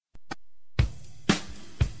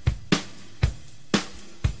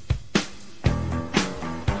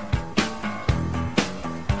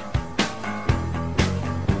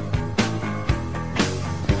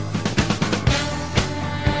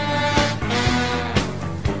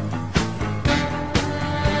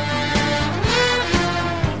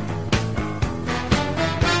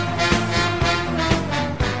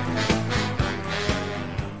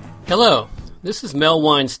Hello, this is Mel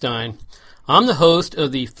Weinstein. I'm the host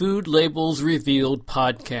of the Food Labels Revealed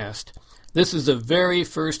podcast. This is the very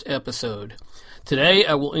first episode. Today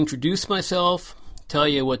I will introduce myself, tell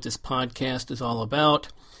you what this podcast is all about,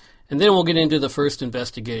 and then we'll get into the first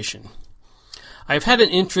investigation. I've had an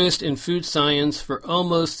interest in food science for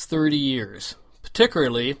almost 30 years.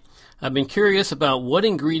 Particularly, I've been curious about what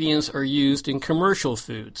ingredients are used in commercial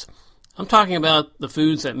foods. I'm talking about the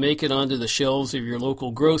foods that make it onto the shelves of your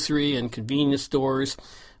local grocery and convenience stores,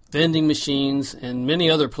 vending machines, and many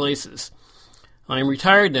other places. I am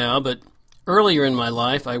retired now, but earlier in my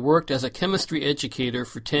life I worked as a chemistry educator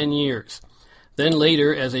for 10 years. Then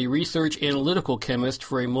later as a research analytical chemist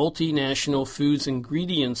for a multinational foods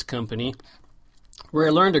ingredients company, where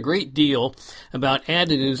I learned a great deal about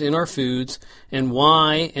additives in our foods and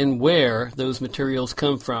why and where those materials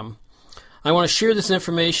come from. I want to share this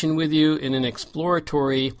information with you in an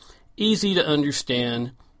exploratory, easy to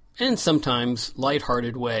understand, and sometimes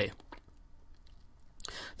lighthearted way.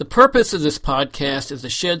 The purpose of this podcast is to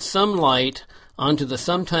shed some light onto the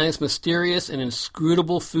sometimes mysterious and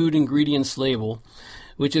inscrutable food ingredients label,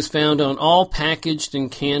 which is found on all packaged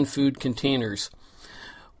and canned food containers.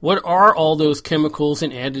 What are all those chemicals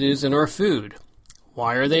and additives in our food?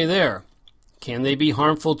 Why are they there? Can they be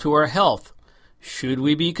harmful to our health? Should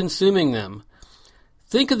we be consuming them?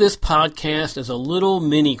 Think of this podcast as a little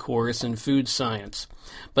mini course in food science.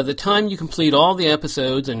 By the time you complete all the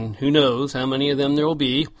episodes, and who knows how many of them there will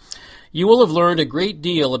be, you will have learned a great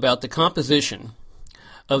deal about the composition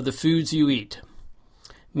of the foods you eat.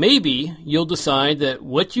 Maybe you'll decide that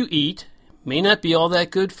what you eat may not be all that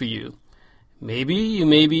good for you. Maybe you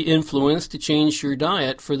may be influenced to change your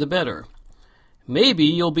diet for the better. Maybe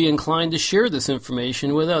you'll be inclined to share this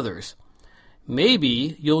information with others.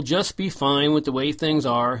 Maybe you'll just be fine with the way things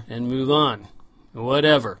are and move on.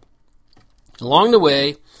 Whatever. Along the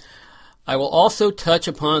way, I will also touch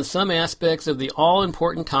upon some aspects of the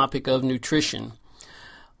all-important topic of nutrition.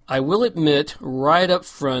 I will admit right up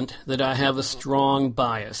front that I have a strong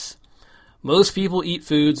bias. Most people eat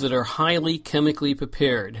foods that are highly chemically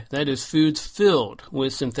prepared, that is, foods filled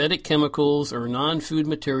with synthetic chemicals or non-food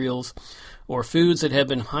materials, or foods that have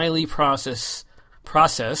been highly processed,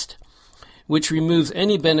 which removes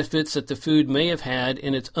any benefits that the food may have had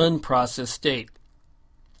in its unprocessed state.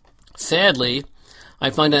 Sadly, I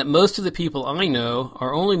find that most of the people I know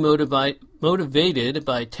are only motivated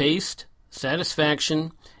by taste,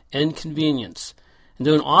 satisfaction, and convenience, and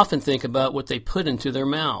don't often think about what they put into their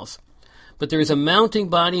mouths. But there is a mounting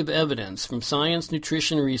body of evidence from science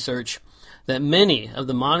nutrition research that many of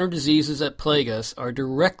the modern diseases that plague us are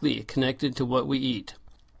directly connected to what we eat.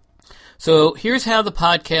 So here's how the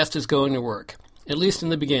podcast is going to work, at least in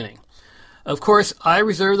the beginning. Of course, I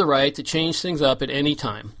reserve the right to change things up at any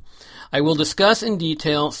time. I will discuss in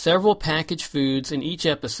detail several packaged foods in each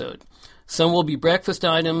episode. Some will be breakfast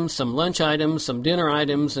items, some lunch items, some dinner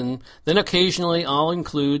items, and then occasionally I'll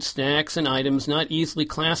include snacks and items not easily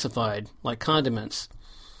classified, like condiments.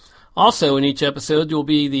 Also in each episode there will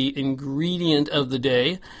be the ingredient of the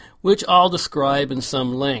day, which I'll describe in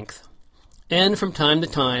some length. And from time to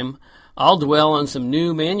time, I'll dwell on some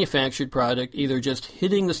new manufactured product either just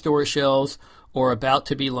hitting the store shelves or about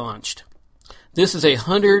to be launched. This is a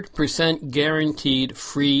 100% guaranteed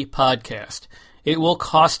free podcast. It will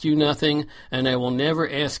cost you nothing, and I will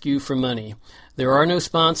never ask you for money. There are no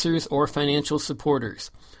sponsors or financial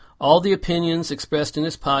supporters. All the opinions expressed in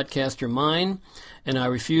this podcast are mine, and I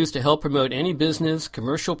refuse to help promote any business,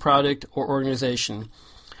 commercial product, or organization.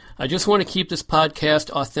 I just want to keep this podcast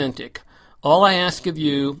authentic. All I ask of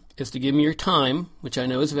you is to give me your time, which I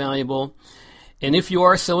know is valuable, and if you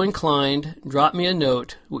are so inclined, drop me a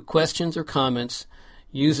note with questions or comments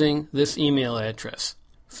using this email address,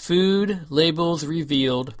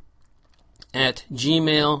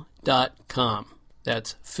 foodlabelsrevealed@gmail.com.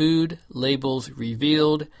 That's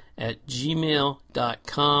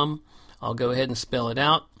foodlabelsrevealed@gmail.com. I'll go ahead and spell it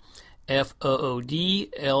out.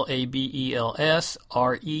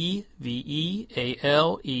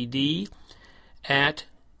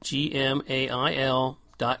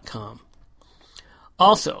 foodlabelsrevealed@gmail.com.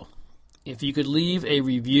 Also, if you could leave a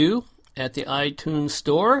review at the iTunes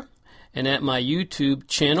Store and at my YouTube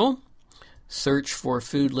channel, search for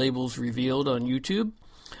Food Labels Revealed on YouTube,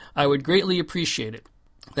 I would greatly appreciate it.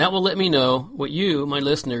 That will let me know what you, my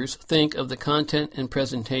listeners, think of the content and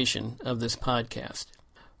presentation of this podcast.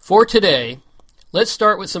 For today, let's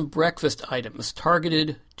start with some breakfast items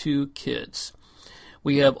targeted to kids.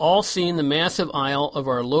 We have all seen the massive aisle of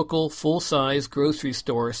our local full-size grocery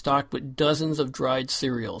store stocked with dozens of dried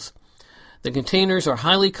cereals. The containers are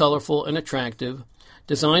highly colorful and attractive.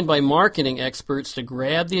 designed by marketing experts to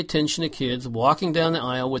grab the attention of kids walking down the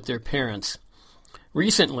aisle with their parents.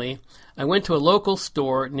 Recently, I went to a local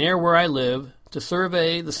store near where I live to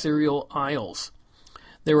survey the cereal aisles.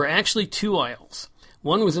 There were actually two aisles.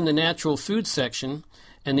 One was in the natural food section,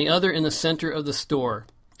 and the other in the center of the store.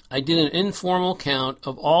 I did an informal count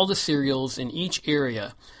of all the cereals in each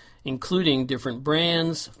area, including different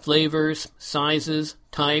brands, flavors, sizes,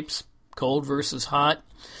 types, cold versus hot,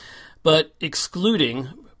 but excluding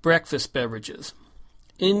breakfast beverages.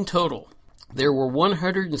 In total, there were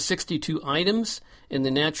 162 items in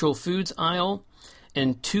the natural foods aisle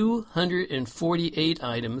and 248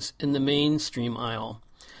 items in the mainstream aisle.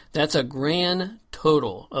 That's a grand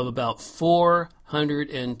total of about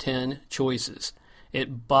 410 choices.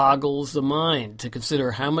 It boggles the mind to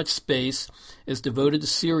consider how much space is devoted to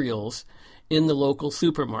cereals in the local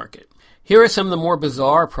supermarket. Here are some of the more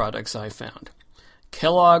bizarre products I found.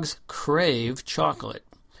 Kellogg's Crave Chocolate,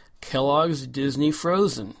 Kellogg's Disney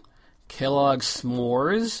Frozen, Kellogg's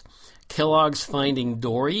S'mores, Kellogg's Finding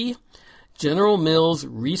Dory, General Mills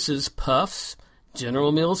Reese's Puffs,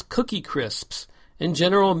 General Mills Cookie Crisps, and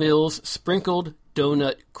General Mills Sprinkled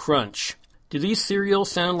Donut Crunch. Do these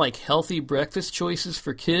cereals sound like healthy breakfast choices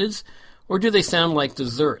for kids, or do they sound like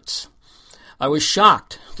desserts? I was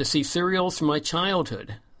shocked to see cereals from my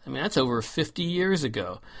childhood, that's over 50 years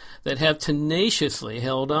ago, that have tenaciously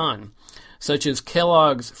held on, such as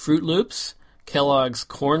Kellogg's Fruit Loops, Kellogg's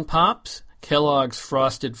Corn Pops, Kellogg's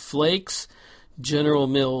Frosted Flakes, General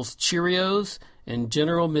Mills Cheerios, and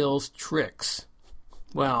General Mills Trix.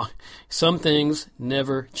 Wow, some things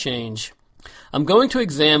never change. I'm going to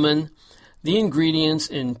examine the ingredients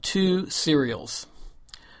in two cereals.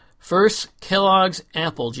 First, Kellogg's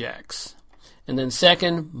Apple Jacks, and then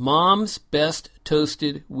second, Mom's Best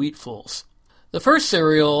Toasted Wheatfuls. The first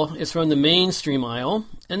cereal is from the mainstream aisle,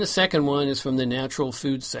 and the second one is from the natural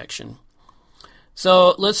food section.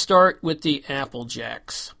 So let's start with the Apple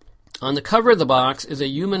Jacks. On the cover of the box is a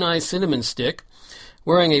humanized cinnamon stick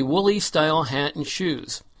wearing a woolly-style hat and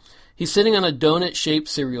shoes. He's sitting on a donut-shaped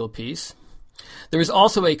cereal piece. There is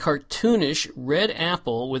also a cartoonish red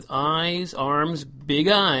apple with eyes, arms, big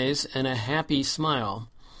eyes, and a happy smile.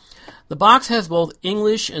 The box has both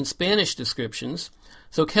English and Spanish descriptions,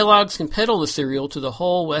 so Kellogg's can peddle the cereal to the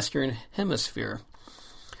whole Western Hemisphere.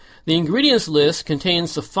 The ingredients list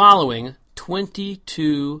contains the following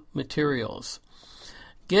 22 materials.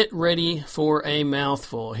 Get ready for a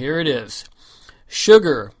mouthful. Here it is.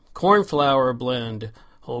 Sugar, corn flour blend,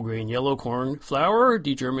 whole grain yellow corn flour,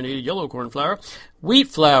 degerminated yellow corn flour, wheat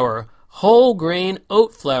flour, whole grain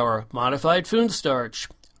oat flour, modified food starch,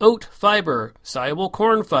 oat fiber, soluble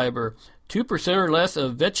corn fiber, 2% or less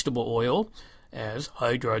of vegetable oil, as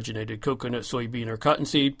hydrogenated coconut, soybean, or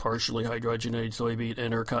cottonseed, partially hydrogenated soybean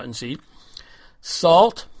and or cottonseed,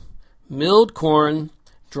 salt, milled corn,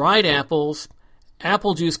 dried apples,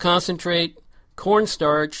 apple juice concentrate,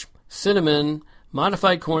 cornstarch, cinnamon,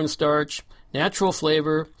 modified cornstarch, natural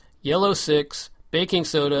flavor, yellow 6, baking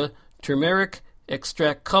soda, turmeric,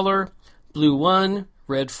 extract color, blue 1,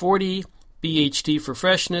 red 40, BHT for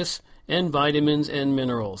freshness, and vitamins and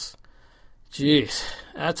minerals. Jeez,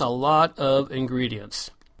 that's a lot of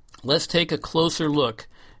ingredients. Let's take a closer look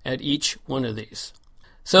at each one of these.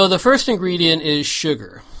 So the first ingredient is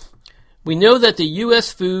sugar. We know that the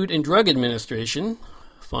U.S. Food and Drug Administration,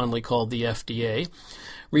 fondly called the FDA,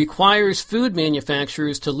 requires food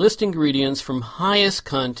manufacturers to list ingredients from highest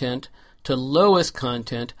content to lowest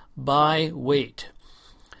content by weight.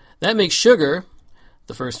 That makes sugar,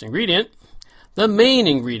 the first ingredient, the main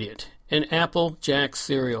ingredient in Apple Jack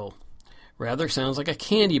cereal. Rather sounds like a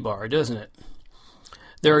candy bar, doesn't it?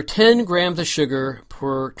 There are 10 grams of sugar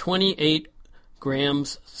per 28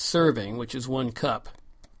 grams serving, which is 1 cup.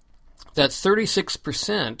 That's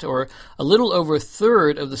 36%, or a little over a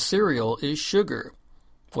third of the cereal is sugar.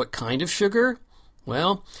 What kind of sugar?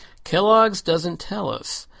 Well, Kellogg's doesn't tell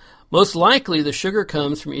us. Most likely the sugar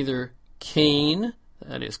comes from either cane,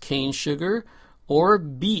 that is cane sugar, or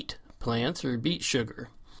beet plants, or beet sugar.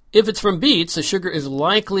 If it's from beets, the sugar is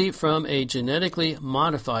likely from a genetically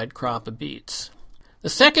modified crop of beets. The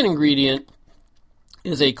second ingredient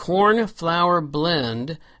is a corn flour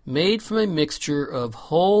blend made from a mixture of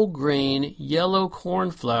whole grain yellow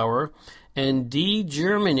corn flour and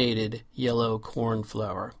degerminated yellow corn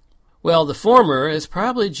flour. Well, the former is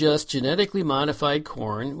probably just genetically modified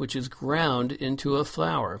corn, which is ground into a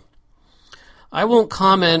flour. I won't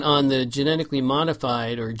comment on the genetically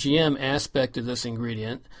modified or GM aspect of this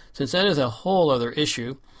ingredient, since that is a whole other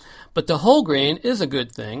issue, but the whole grain is a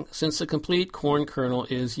good thing since the complete corn kernel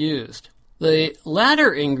is used. The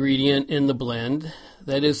latter ingredient in the blend,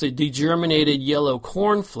 that is the degerminated yellow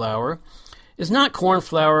corn flour, is not corn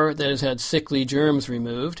flour that has had sickly germs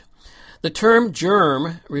removed. The term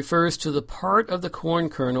germ refers to the part of the corn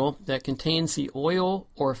kernel that contains the oil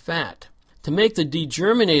or fat. To make the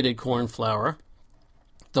degerminated corn flour,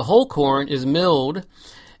 the whole corn is milled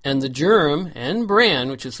and the germ and bran,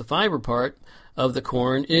 which is the fiber part of the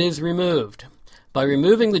corn, is removed. By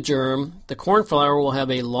removing the germ, the corn flour will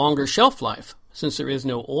have a longer shelf life since there is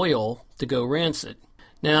no oil to go rancid.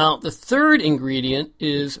 Now, the third ingredient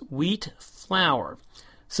is wheat flour.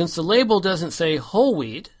 Since the label doesn't say whole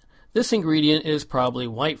wheat, this ingredient is probably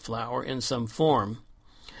white flour in some form.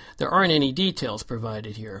 There aren't any details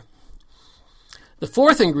provided here. The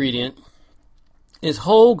fourth ingredient is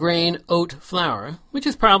whole grain oat flour, which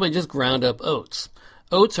is probably just ground up oats.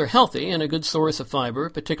 Oats are healthy and a good source of fiber,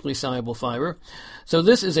 particularly soluble fiber, so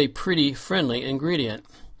this is a pretty friendly ingredient.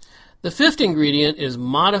 The fifth ingredient is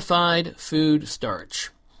modified food starch.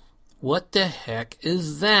 What the heck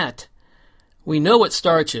is that? We know what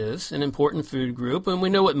starch is, an important food group, and we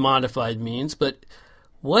know what modified means, but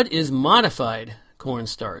what is modified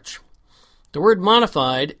cornstarch? The word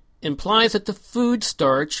modified implies that the food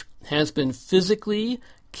starch has been physically,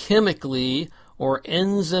 chemically, or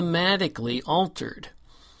enzymatically altered.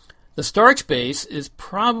 The starch base is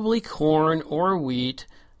probably corn or wheat,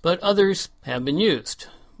 but others have been used.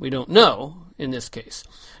 We don't know in this case.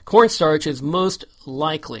 Cornstarch is most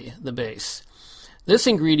likely the base. This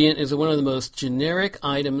ingredient is one of the most generic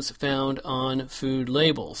items found on food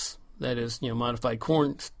labels. That is, modified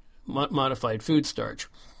food starch.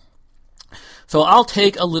 So I'll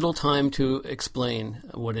take a little time to explain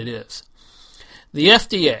what it is. The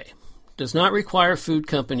FDA does not require food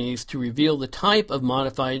companies to reveal the type of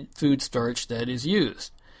modified food starch that is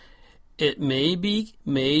used. It may be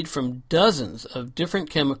made from dozens of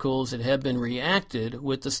different chemicals that have been reacted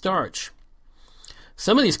with the starch.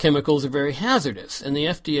 Some of these chemicals are very hazardous, and the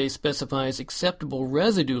FDA specifies acceptable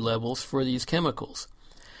residue levels for these chemicals.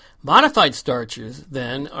 Modified starches,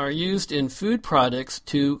 then, are used in food products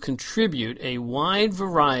to contribute a wide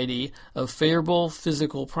variety of favorable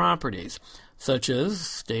physical properties, such as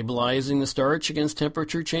stabilizing the starch against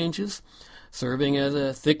temperature changes, serving as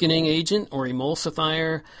a thickening agent or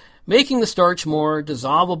emulsifier, making the starch more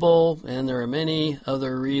dissolvable, and there are many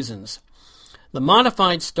other reasons. The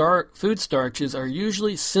modified food starches are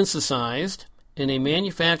usually synthesized in a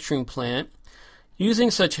manufacturing plant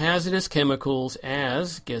using such hazardous chemicals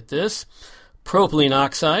as, get this, propylene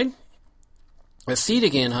oxide,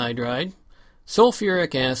 acetic anhydride,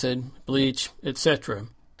 sulfuric acid, bleach, etc.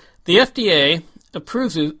 The FDA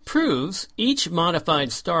approves each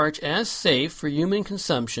modified starch as safe for human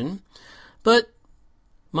consumption, but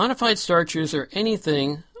modified starches are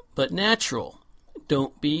anything but natural.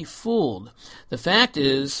 Don't be fooled. The fact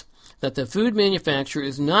is that the food manufacturer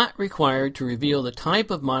is not required to reveal the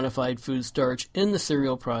type of modified food starch in the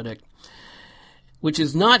cereal product, which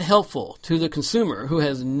is not helpful to the consumer who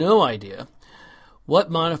has no idea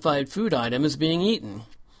what modified food item is being eaten.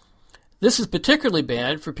 This is particularly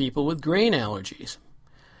bad for people with grain allergies.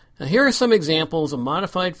 Now, here are some examples of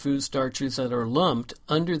modified food starches that are lumped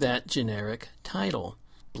under that generic title.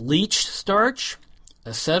 Bleached starch,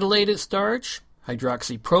 acetylated starch,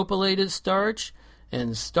 hydroxypropylated starch,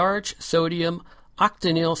 and starch sodium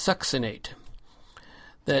octanyl succinate.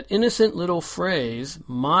 That innocent little phrase,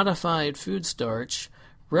 modified food starch,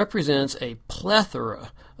 represents a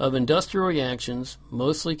plethora of industrial reactions,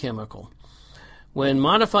 mostly chemical. When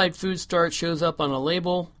modified food starch shows up on a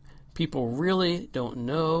label, people really don't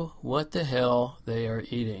know what the hell they are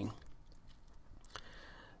eating.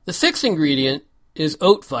 The sixth ingredient is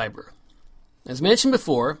oat fiber. As mentioned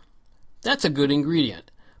before, that's a good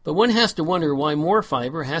ingredient, but one has to wonder why more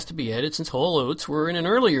fiber has to be added since whole oats were in an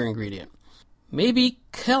earlier ingredient. Maybe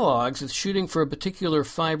Kellogg's is shooting for a particular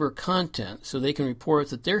fiber content so they can report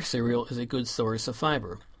that their cereal is a good source of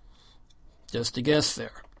fiber. Just a guess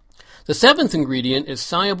there. The seventh ingredient is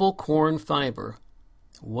soluble corn fiber.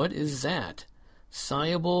 What is that?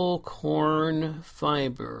 Soluble corn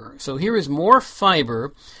fiber. So here is more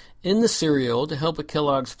fiber in the cereal to help with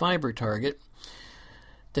Kellogg's fiber target.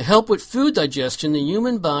 To help with food digestion, the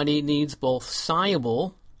human body needs both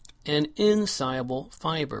soluble and insoluble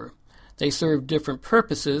fiber. They serve different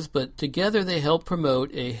purposes, but together they help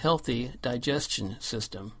promote a healthy digestion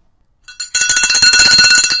system.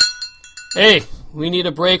 Hey, we need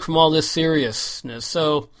a break from all this seriousness,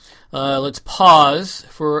 so let's pause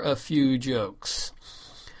for a few jokes.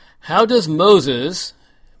 How does Moses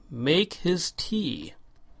make his tea?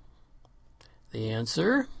 The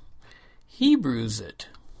answer? He brews it.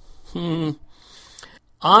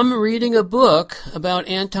 I'm reading a book about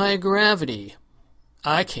anti-gravity.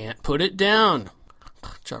 I can't put it down.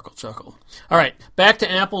 Chuckle, chuckle. All right, back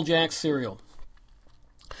to Apple Jacks cereal.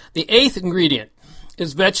 The 8th ingredient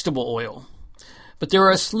is vegetable oil, but there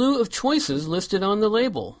are a slew of choices listed on the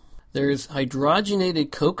label. There's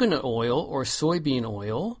hydrogenated coconut oil or soybean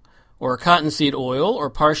oil, or cottonseed oil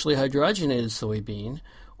or partially hydrogenated soybean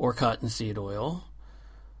or cottonseed oil.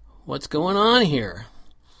 What's going on here?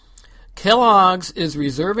 Kellogg's is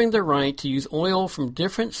reserving the right to use oil from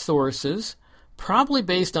different sources, probably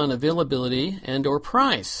based on availability and or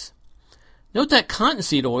price. Note that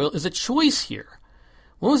cottonseed oil is a choice here.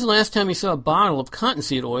 When was the last time you saw a bottle of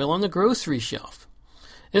cottonseed oil on the grocery shelf?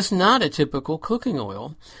 It's not a typical cooking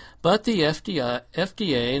oil, but the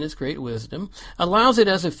FDA, in its great wisdom, allows it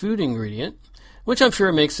as a food ingredient, which I'm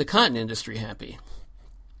sure makes the cotton industry happy.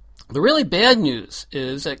 The really bad news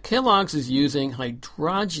is that Kellogg's is using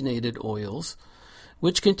hydrogenated oils,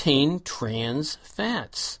 which contain trans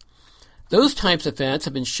fats. Those types of fats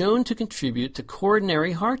have been shown to contribute to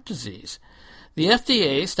coronary heart disease. The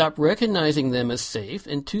FDA stopped recognizing them as safe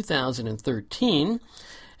in 2013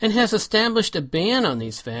 and has established a ban on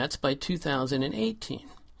these fats by 2018.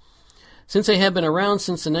 Since they have been around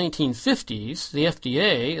since the 1950s, the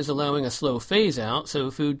FDA is allowing a slow phase-out so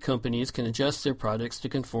food companies can adjust their products to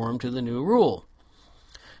conform to the new rule.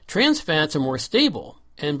 Trans fats are more stable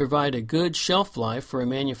and provide a good shelf life for a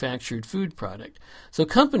manufactured food product, so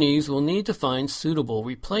companies will need to find suitable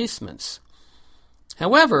replacements.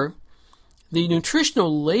 However, the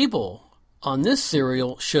nutritional label on this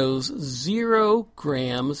cereal shows 0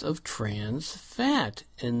 grams of trans fat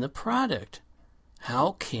in the product.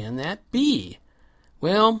 How can that be?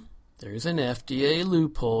 Well, there's an FDA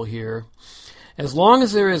loophole here. As long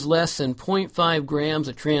as there is less than 0.5 grams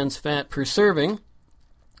of trans fat per serving,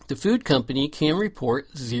 the food company can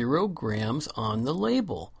report 0 grams on the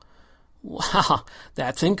label. Wow,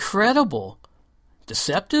 that's incredible.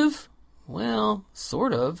 Deceptive? Well,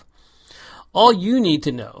 sort of. All you need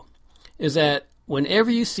to know is that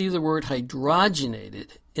whenever you see the word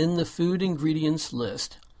hydrogenated in the food ingredients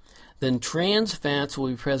list, then trans fats will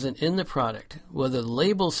be present in the product, whether the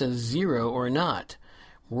label says 0 or not.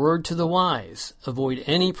 Word to the wise, avoid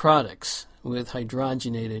any products with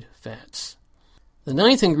hydrogenated fats. The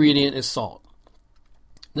 9th ingredient is salt.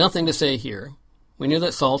 Nothing to say here. We know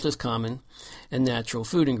that salt is common and natural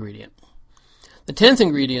food ingredient. The 10th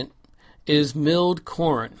ingredient is milled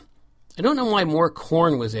corn. I don't know why more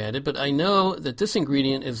corn was added, but I know that this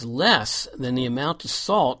ingredient is less than the amount of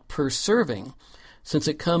salt per serving, since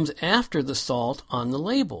it comes after the salt on the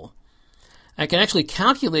label. I can actually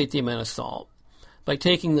calculate the amount of salt by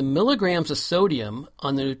taking the milligrams of sodium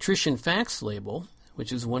on the nutrition facts label,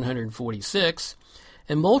 which is 146,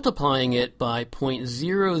 and multiplying it by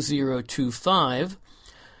 0.0025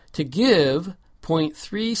 to give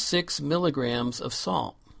 0.36 milligrams of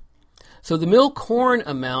salt. So the milled corn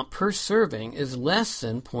amount per serving is less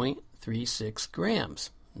than 0.36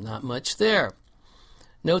 grams. Not much there.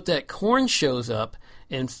 Note that corn shows up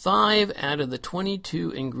in 5 out of the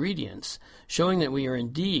 22 ingredients, showing that we are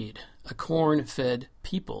indeed a corn-fed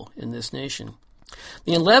people in this nation.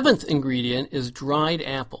 The 11th ingredient is dried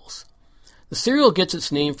apples. The cereal gets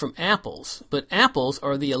its name from apples, but apples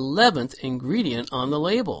are the 11th ingredient on the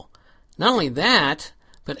label. Not only that,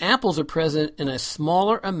 but apples are present in a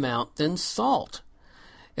smaller amount than salt.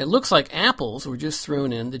 It looks like apples were just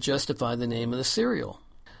thrown in to justify the name of the cereal.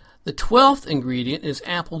 The 12th ingredient is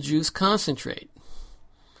apple juice concentrate,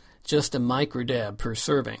 just a microdab per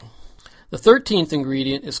serving. The 13th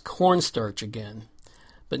ingredient is cornstarch again,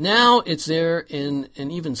 but now it's there in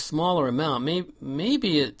an even smaller amount.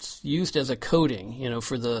 Maybe it's used as a coating,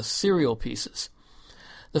 for the cereal pieces.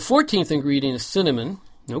 The 14th ingredient is cinnamon,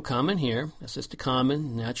 no comment here, that's just a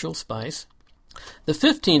common natural spice. The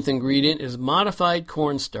 15th ingredient is modified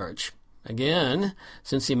cornstarch. Again,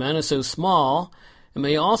 since the amount is so small, it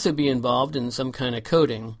may also be involved in some kind of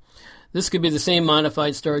coating. This could be the same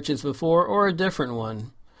modified starch as before or a different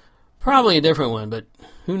one. Probably a different one, but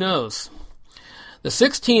who knows? The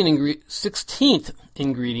 16th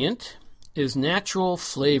ingredient is natural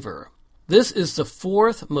flavor. This is the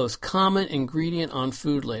 4th most common ingredient on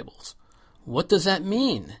food labels. What does that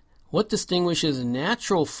mean? What distinguishes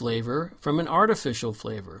natural flavor from an artificial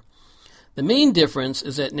flavor? The main difference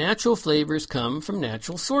is that natural flavors come from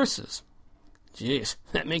natural sources. Geez,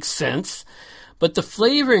 that makes sense. But the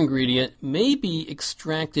flavor ingredient may be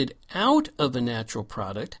extracted out of a natural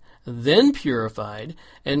product, then purified,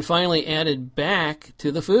 and finally added back to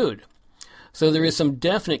the food. So there is some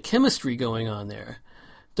definite chemistry going on there.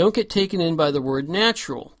 Don't get taken in by the word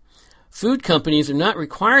natural. Food companies are not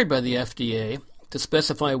required by the FDA to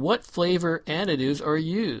specify what flavor additives are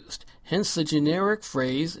used, hence the generic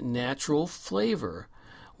phrase natural flavor.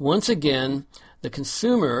 Once again, the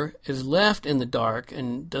consumer is left in the dark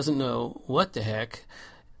and doesn't know what the heck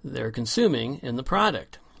they're consuming in the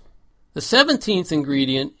product. The 17th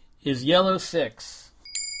ingredient is yellow 6.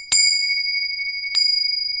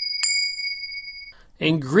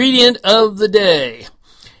 Ingredient of the day.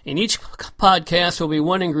 In each podcast will be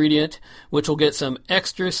one ingredient which will get some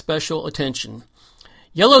extra special attention.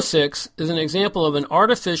 Yellow 6 is an example of an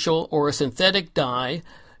artificial or a synthetic dye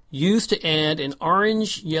used to add an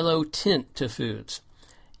orange-yellow tint to foods.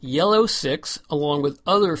 Yellow 6, along with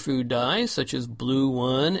other food dyes such as Blue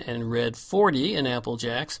 1 and Red 40 in Apple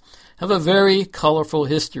Jacks, have a very colorful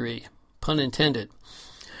history, pun intended.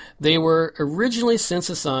 They were originally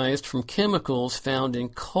synthesized from chemicals found in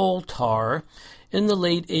coal tar in the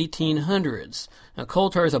late 1800s. Now, coal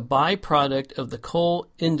tar is a byproduct of the coal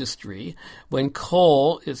industry when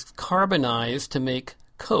coal is carbonized to make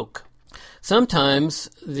coke. Sometimes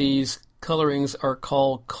these colorings are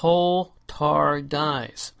called coal tar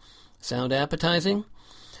dyes. Sound appetizing?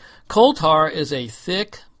 Coal tar is a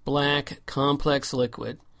thick, black, complex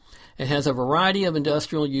liquid. It has a variety of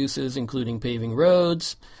industrial uses, including paving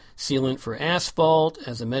roads, sealant for asphalt,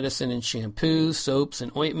 as a medicine in shampoos, soaps,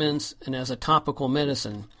 and ointments, and as a topical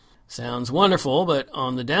medicine. Sounds wonderful, but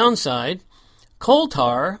on the downside, coal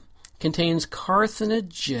tar contains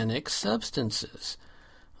carcinogenic substances.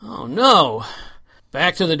 Oh no!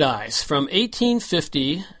 Back to the dyes. From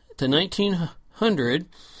 1850 to 1900,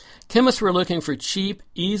 chemists were looking for cheap,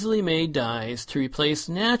 easily made dyes to replace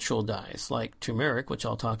natural dyes, like turmeric, which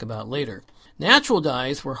I'll talk about later. Natural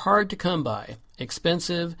dyes were hard to come by,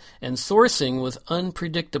 expensive, and sourcing was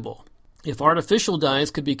unpredictable. If artificial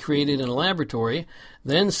dyes could be created in a laboratory,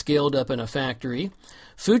 then scaled up in a factory,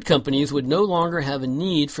 food companies would no longer have a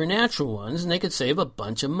need for natural ones, and they could save a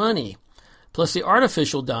bunch of money. Plus, the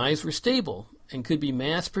artificial dyes were stable and could be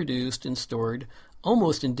mass-produced and stored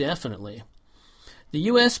almost indefinitely. The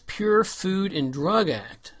U.S. Pure Food and Drug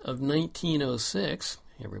Act of 1906,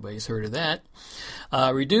 everybody's heard of that,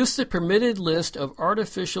 reduced the permitted list of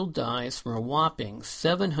artificial dyes from a whopping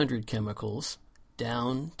 700 chemicals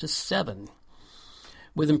down to 7.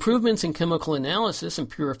 With improvements in chemical analysis and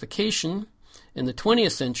purification in the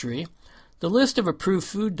 20th century, the list of approved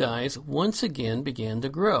food dyes once again began to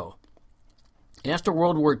grow. After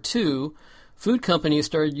World War II, food companies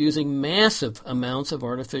started using massive amounts of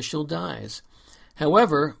artificial dyes.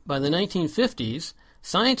 However, by the 1950s,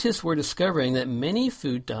 scientists were discovering that many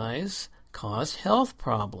food dyes caused health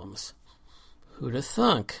problems. Who'd have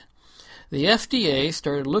thunk? The FDA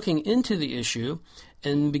started looking into the issue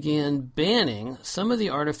and began banning some of the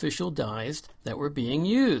artificial dyes that were being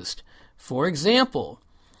used. For example,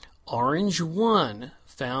 Orange 1,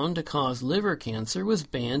 found to cause liver cancer, was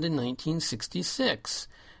banned in 1966.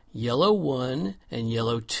 Yellow 1 and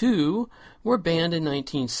Yellow 2 were banned in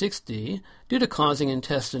 1960 due to causing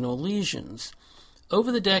intestinal lesions.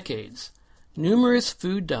 Over the decades, numerous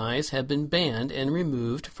food dyes have been banned and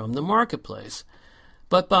removed from the marketplace.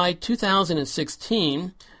 But by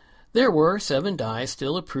 2016, there were 7 dyes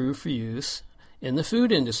still approved for use in the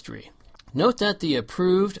food industry. Note that the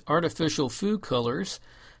approved artificial food colors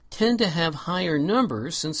tend to have higher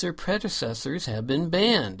numbers since their predecessors have been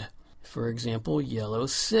banned. For example, Yellow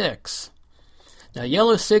 6. Now,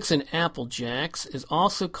 Yellow 6 in Apple Jacks is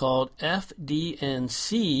also called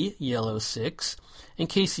FD&C Yellow 6, in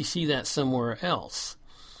case you see that somewhere else.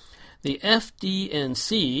 The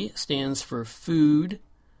FD&C stands for Food,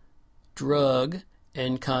 Drug,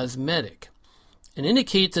 and Cosmetic, and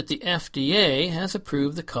indicates that the FDA has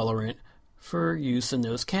approved the colorant for use in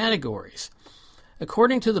those categories.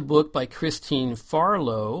 According to the book by Christine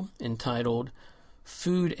Farlow entitled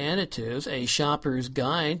Food Additives, A Shopper's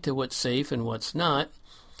Guide to What's Safe and What's Not,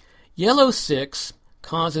 Yellow 6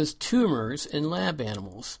 causes tumors in lab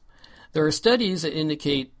animals. There are studies that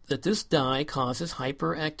indicate that this dye causes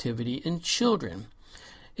hyperactivity in children.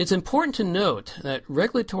 It's important to note that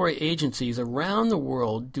regulatory agencies around the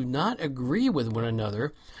world do not agree with one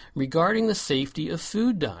another regarding the safety of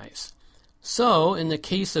food dyes. So, in the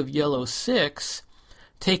case of Yellow 6,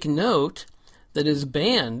 take note that it is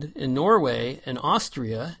banned in Norway and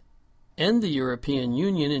Austria and the European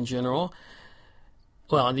Union in general.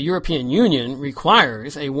 Well, the European Union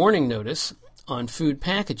requires a warning notice on food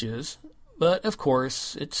packages, but of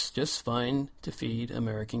course it's just fine to feed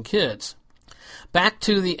American kids. Back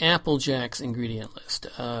to the Apple Jacks ingredient list.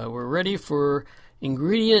 We're ready for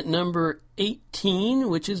ingredient number 18,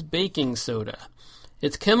 which is baking soda.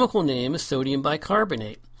 Its chemical name is sodium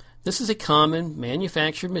bicarbonate. This is a common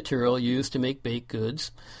manufactured material used to make baked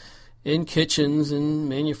goods. in kitchens and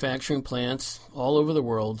manufacturing plants all over the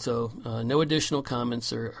world, so no additional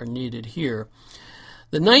comments are needed here.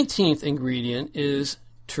 The 19th ingredient is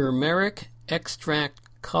turmeric extract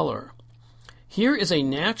color. Here is a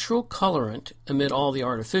natural colorant amid all the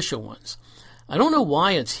artificial ones. I don't know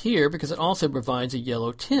why it's here because it also provides a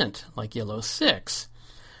yellow tint, like yellow 6.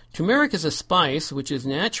 Turmeric is a spice which is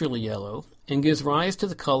naturally yellow and gives rise to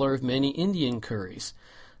the color of many Indian curries.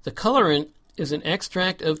 The colorant is an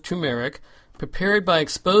extract of turmeric prepared by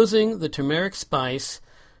exposing the turmeric spice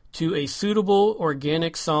to a suitable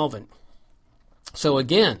organic solvent. So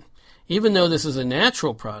again, even though this is a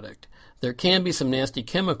natural product, there can be some nasty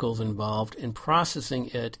chemicals involved in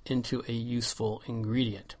processing it into a useful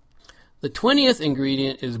ingredient. The 20th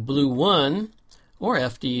ingredient is Blue 1, or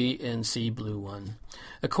FD&C Blue 1.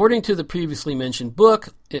 According to the previously mentioned book,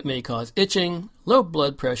 it may cause itching, low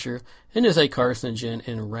blood pressure, and is a carcinogen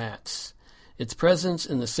in rats. Its presence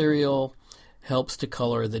in the cereal helps to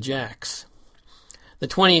color the jacks. The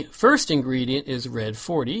 21st ingredient is Red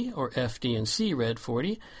 40, or FD&C Red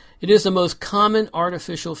 40. It is the most common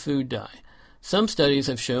artificial food dye. Some studies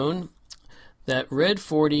have shown that Red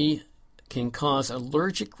 40 can cause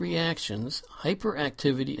allergic reactions,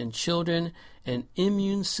 hyperactivity in children, and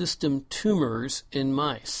immune system tumors in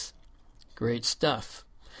mice. Great stuff.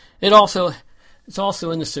 It's also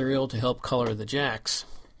in the cereal to help color the jacks.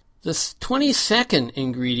 The 22nd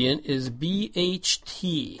ingredient is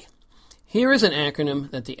BHT. Here is an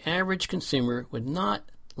acronym that the average consumer would not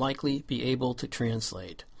likely be able to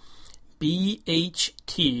translate.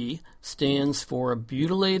 BHT stands for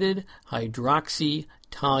butylated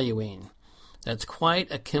hydroxytoluene. That's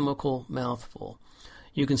quite a chemical mouthful.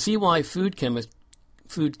 You can see why food companies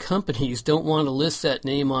don't want to list that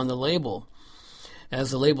name on the label.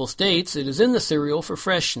 As the label states, it is in the cereal for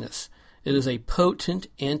freshness. It is a potent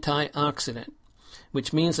antioxidant,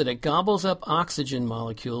 which means that it gobbles up oxygen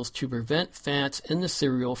molecules to prevent fats in the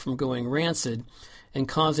cereal from going rancid and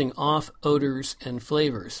causing off odors and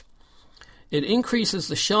flavors. It increases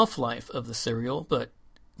the shelf life of the cereal, but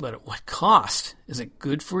at what cost? Is it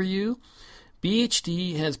good for you?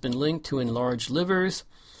 BHT has been linked to enlarged livers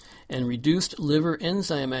and reduced liver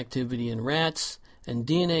enzyme activity in rats and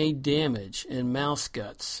DNA damage in mouse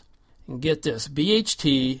guts. And get this,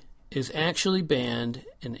 BHT is actually banned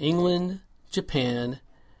in England, Japan,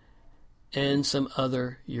 and some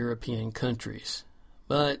other European countries.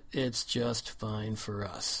 But it's just fine for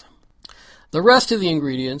us. The rest of the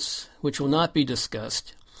ingredients, which will not be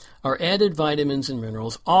discussed, are added vitamins and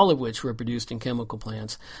minerals, all of which were produced in chemical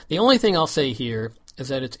plants. The only thing I'll say here is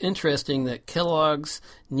that it's interesting that Kellogg's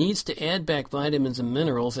needs to add back vitamins and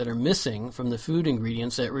minerals that are missing from the food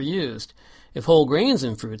ingredients that were used. If whole grains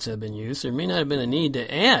and fruits had been used, there may not have been a need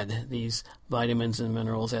to add these vitamins and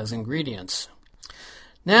minerals as ingredients.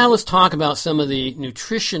 Now let's talk about some of the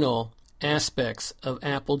nutritional aspects of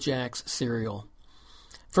Apple Jacks cereal.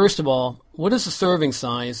 First of all, what is the serving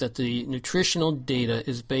size that the nutritional data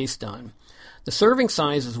is based on? The serving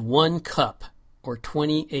size is 1 cup, or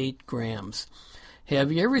 28 grams. Have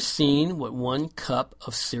you ever seen what 1 cup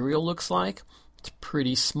of cereal looks like? It's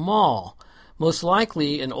pretty small. Most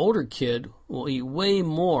likely, an older kid will eat way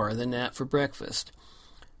more than that for breakfast.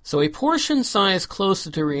 So a portion size closer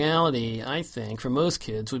to reality, I think, for most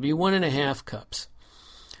kids would be 1.5 cups.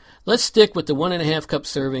 Let's stick with the 1.5 cup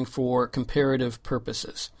serving for comparative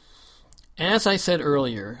purposes. As I said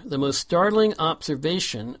earlier, the most startling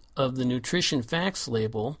observation of the nutrition facts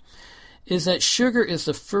label is that sugar is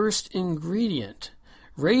the first ingredient,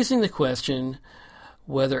 raising the question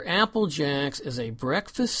whether Apple Jacks is a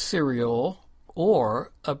breakfast cereal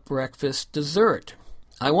or a breakfast dessert.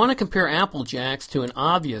 I want to compare Apple Jacks to an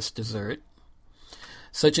obvious dessert,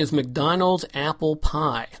 such as McDonald's apple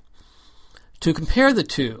pie. To compare the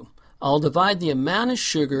two, I'll divide the amount of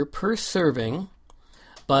sugar per serving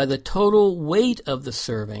by the total weight of the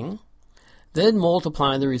serving, then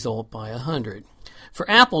multiply the result by 100. For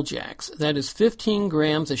Apple Jacks, that is 15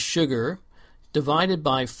 grams of sugar divided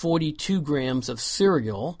by 42 grams of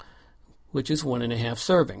cereal, which is 1.5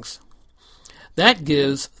 servings. That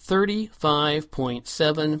gives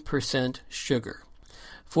 35.7% sugar.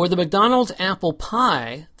 For the McDonald's apple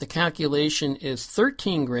pie, the calculation is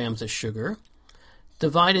 13 grams of sugar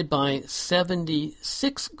divided by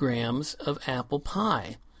 76 grams of apple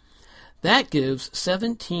pie. That gives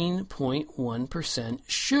 17.1%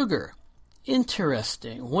 sugar.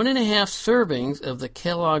 Interesting. 1.5 servings of the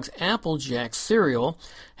Kellogg's Apple Jacks cereal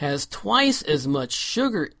has twice as much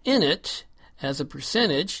sugar in it as a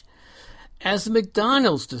percentage as the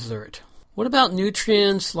McDonald's dessert. What about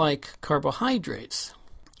nutrients like carbohydrates?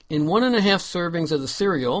 In 1.5 servings of the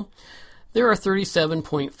cereal, there are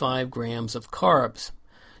 37.5 grams of carbs.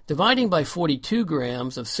 Dividing by 42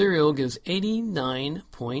 grams of cereal gives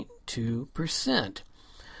 89.2%.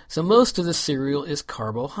 So most of the cereal is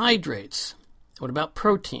carbohydrates. What about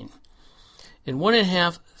protein? In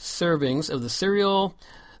 1.5 servings of the cereal,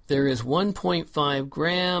 there is 1.5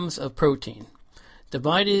 grams of protein.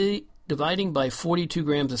 Dividing by 42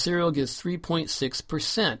 grams of cereal gives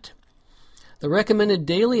 3.6%. The recommended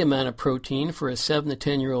daily amount of protein for a 7 to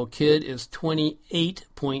 10-year-old kid is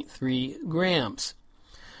 28.3 grams.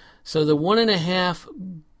 So the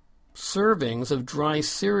 1.5 servings of dry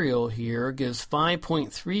cereal here gives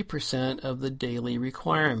 5.3% of the daily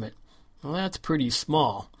requirement. Well, that's pretty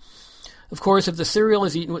small. Of course, if the cereal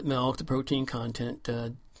is eaten with milk, the protein content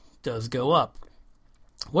does go up.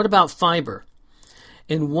 What about fiber?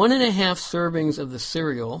 In 1.5 servings of the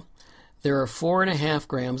cereal, there are 4.5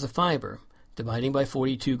 grams of fiber. Dividing by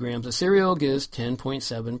 42 grams of cereal gives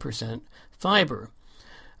 10.7% fiber.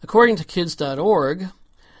 According to kids.org,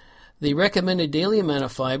 the recommended daily amount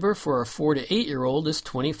of fiber for a 4 to 8-year-old is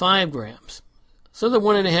 25 grams. So the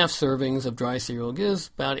 1.5 servings of dry cereal gives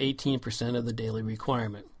about 18% of the daily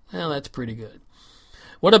requirement. Well, that's pretty good.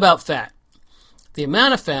 What about fat? The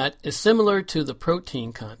amount of fat is similar to the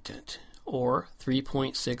protein content, or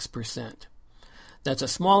 3.6%. That's a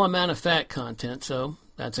small amount of fat content, so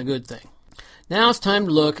that's a good thing. Now it's time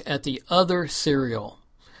to look at the other cereal,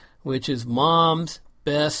 which is Mom's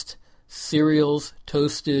Best Cereals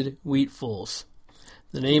Toasted Wheatfuls.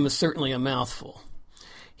 The name is certainly a mouthful.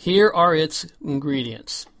 Here are its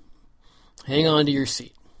ingredients. Hang on to your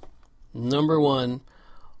seat. Number 1,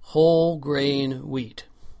 whole grain wheat.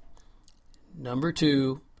 Number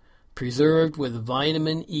 2, preserved with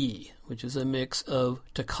vitamin E, which is a mix of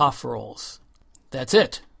tocopherols. That's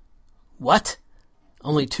it. What?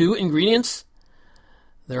 Only 2 ingredients?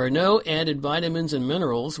 There are no added vitamins and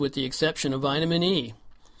minerals with the exception of vitamin E.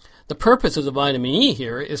 The purpose of the vitamin E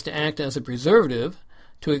here is to act as a preservative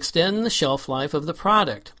to extend the shelf life of the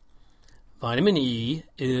product. Vitamin E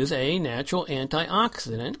is a natural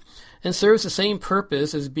antioxidant and serves the same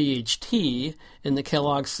purpose as BHT in the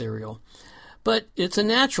Kellogg's cereal, but it's a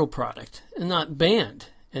natural product and not banned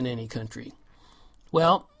in any country.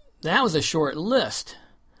 Well, that was a short list.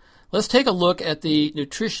 Let's take a look at the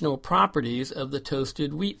nutritional properties of the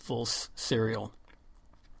toasted Wheatfuls cereal.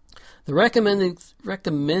 The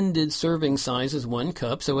recommended serving size is 1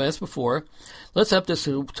 cup, so as before, let's up this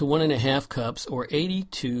to 1.5 cups, or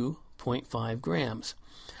 82.5 grams.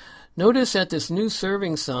 Notice that this new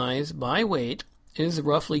serving size by weight is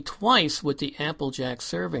roughly twice what the Applejack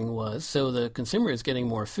serving was, so the consumer is getting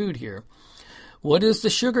more food here. What is the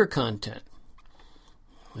sugar content?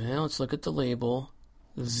 Well, let's look at the label.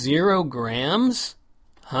 0 grams?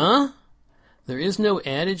 Huh? There is no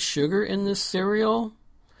added sugar in this cereal?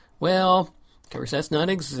 Well, of course, that's not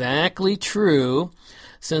exactly true,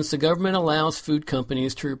 since the government allows food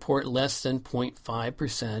companies to report less than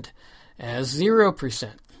 0.5% as 0%.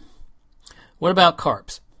 What about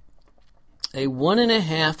carbs? A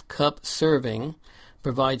 1.5 cup serving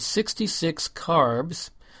provides 66 carbs,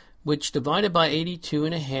 which divided by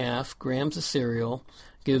 82.5 grams of cereal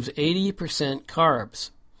gives 80%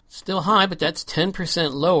 carbs. Still high, but that's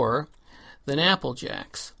 10% lower than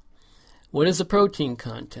Applejack's. What is the protein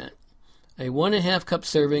content? A 1.5 cup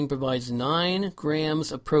serving provides 9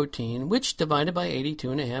 grams of protein, which divided by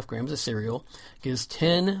 82.5 grams of cereal gives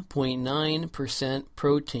 10.9%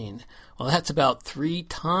 protein. Well, that's about 3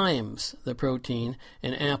 times the protein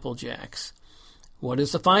in Applejack's. What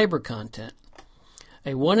is the fiber content?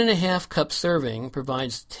 A 1.5 cup serving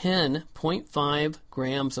provides 10.5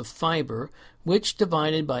 grams of fiber, which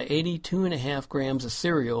divided by 82.5 grams of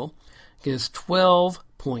cereal gives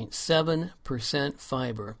 12.7%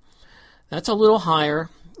 fiber. That's a little higher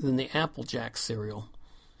than the Applejack cereal.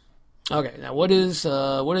 Okay, now what is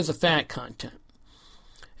the fat content?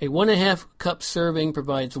 A 1.5 cup serving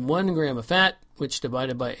provides 1 gram of fat, which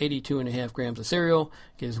divided by 82.5 grams of cereal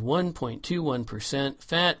gives 1.21%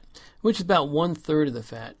 fat, which is about 1/3 of the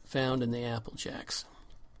fat found in the Applejacks.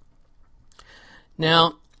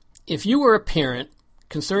 Now, if you were a parent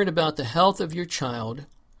concerned about the health of your child,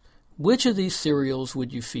 which of these cereals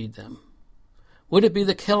would you feed them? Would it be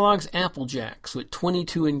the Kellogg's Applejacks with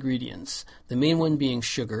 22 ingredients, the main one being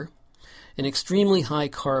sugar, an extremely high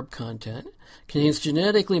carb content, contains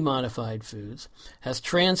genetically modified foods, has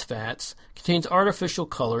trans fats, contains artificial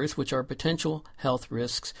colors, which are potential health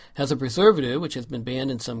risks, has a preservative, which has been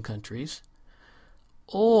banned in some countries?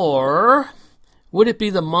 Or would it be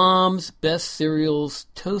the Mom's Best Cereals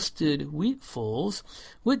Toasted Wheatfuls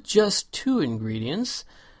with just 2 ingredients,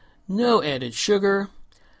 no added sugar,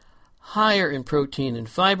 higher in protein and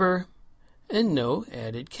fiber, and no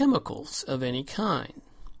added chemicals of any kind.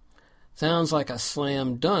 Sounds like a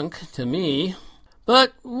slam dunk to me.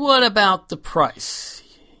 But what about the price?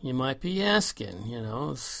 You might be asking,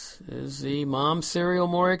 is the mom cereal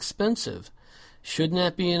more expensive? Shouldn't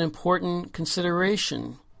that be an important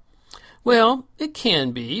consideration? Well, it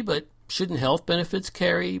can be, but shouldn't health benefits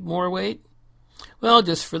carry more weight? Well,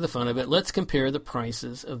 just for the fun of it, let's compare the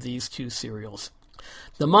prices of these two cereals.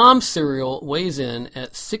 The mom cereal weighs in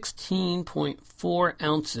at 16.4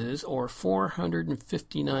 ounces or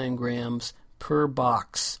 459 grams per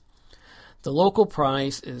box. The local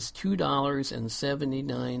price is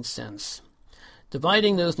 $2.79.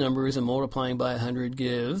 Dividing those numbers and multiplying by 100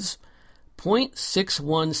 gives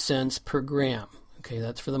 0.61 cents per gram. Okay,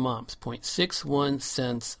 that's for the moms, 0.61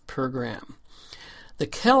 cents per gram. The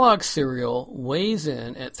Kellogg cereal weighs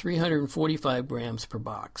in at 345 grams per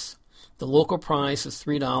box. The local price is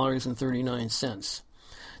 $3.39.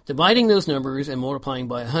 Dividing those numbers and multiplying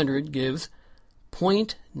by 100 gives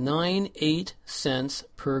 0.98 cents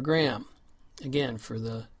per gram. Again, for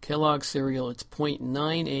the Kellogg cereal, it's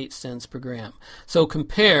 0.98 cents per gram. So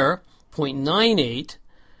compare 0.98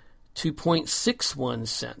 to 0.61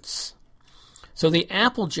 cents. So the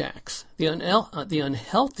Apple Jacks, the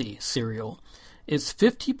unhealthy cereal, is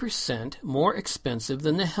 50% more expensive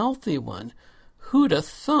than the healthy one. Who'da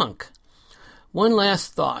thunk? One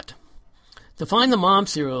last thought. To find the mom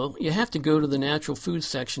cereal, you have to go to the natural food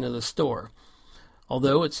section of the store.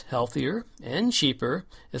 Although it's healthier and cheaper,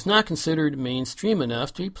 it's not considered mainstream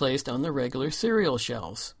enough to be placed on the regular cereal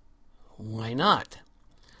shelves. Why not?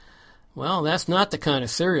 Well, that's not the kind of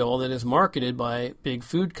cereal that is marketed by big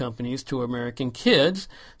food companies to American kids,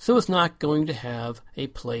 so it's not going to have a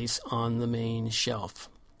place on the main shelf.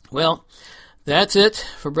 Well, that's it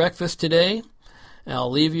for breakfast today.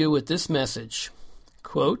 I'll leave you with this message.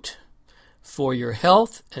 Quote, "For your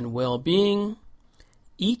health and well-being,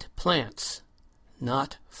 eat plants,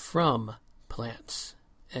 not from plants."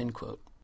 End quote.